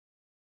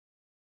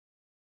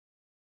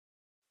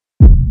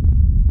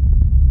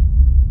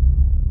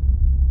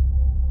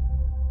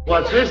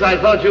What's this? I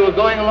thought you were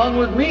going along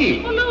with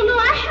me. Oh, no,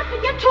 I have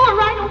to get to her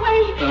right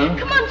away. Huh?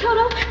 Come on,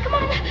 Toto, come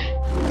on.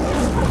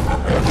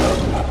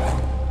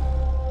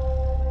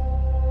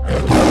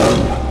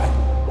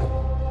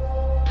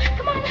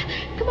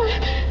 Come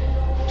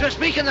on. To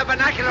speak in the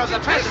vernacular of the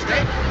present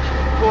day.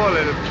 Poor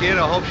little kid.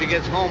 I hope she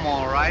gets home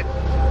all right.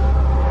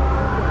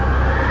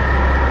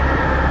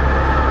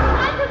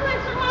 I've been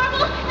with some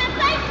marbles, and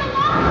thanks a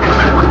lot.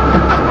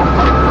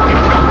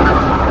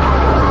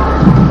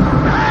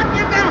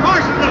 Get them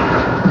horses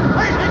loose!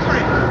 Where's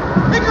Hickory?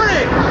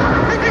 Hickory!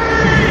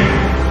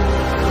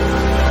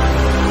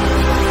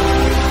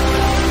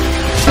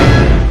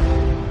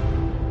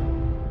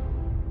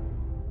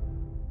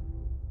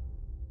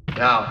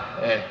 Now,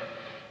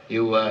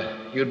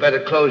 you'd better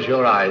close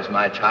your eyes,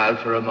 my child,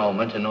 for a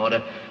moment in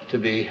order to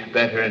be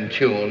better in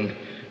tune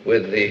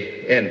with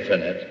the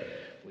infinite.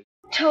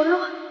 Toto?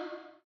 I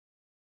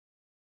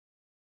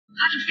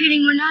have a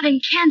feeling we're not in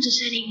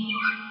Kansas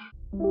anymore.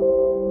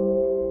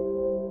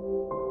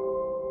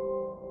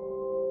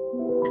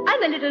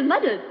 I'm a little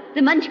muddled.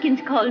 The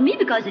Munchkins call me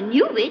because a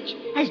new witch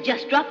has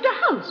just dropped a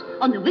house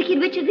on the Wicked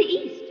Witch of the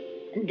East.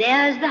 And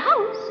there's the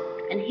house,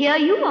 and here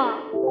you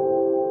are.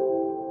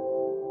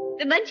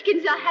 The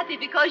Munchkins are happy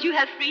because you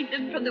have freed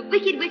them from the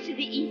Wicked Witch of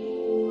the East.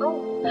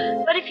 Oh,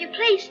 but if you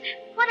please,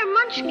 what are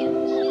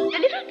Munchkins? The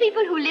little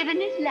people who live in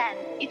this land.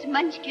 It's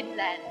Munchkin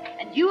land,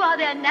 and you are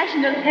their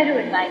national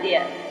heroine, my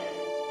dear.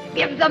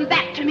 Give them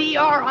back to me,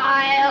 or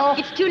I'll...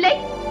 It's too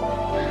late.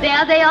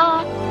 There they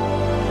are.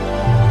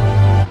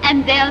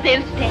 And there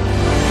they'll stay.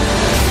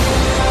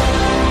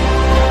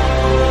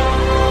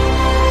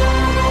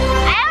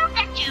 I'll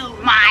get you,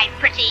 my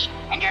pretty,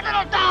 and your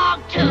little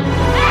dog, too.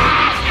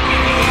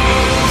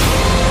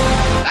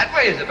 That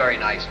way is a very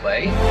nice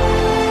way.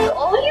 So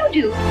all you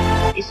do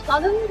is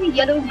follow the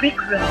yellow brick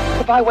road.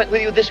 If I went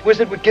with you, this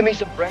wizard would give me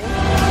some brains.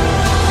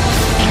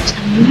 It's a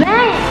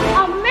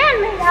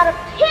man made out of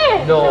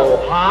tin. No,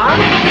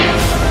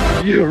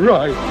 huh? You're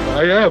right.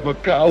 I am a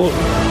coward.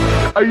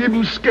 I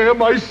even scare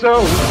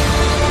myself.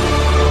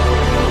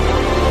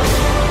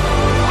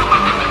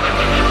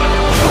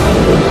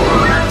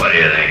 What do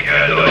you think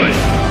you're doing?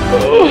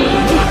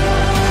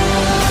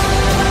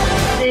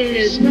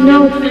 There's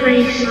no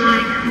place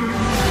like home.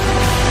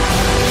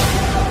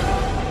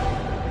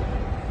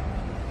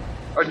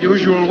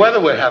 Unusual weather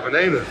we're having,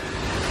 ain't it?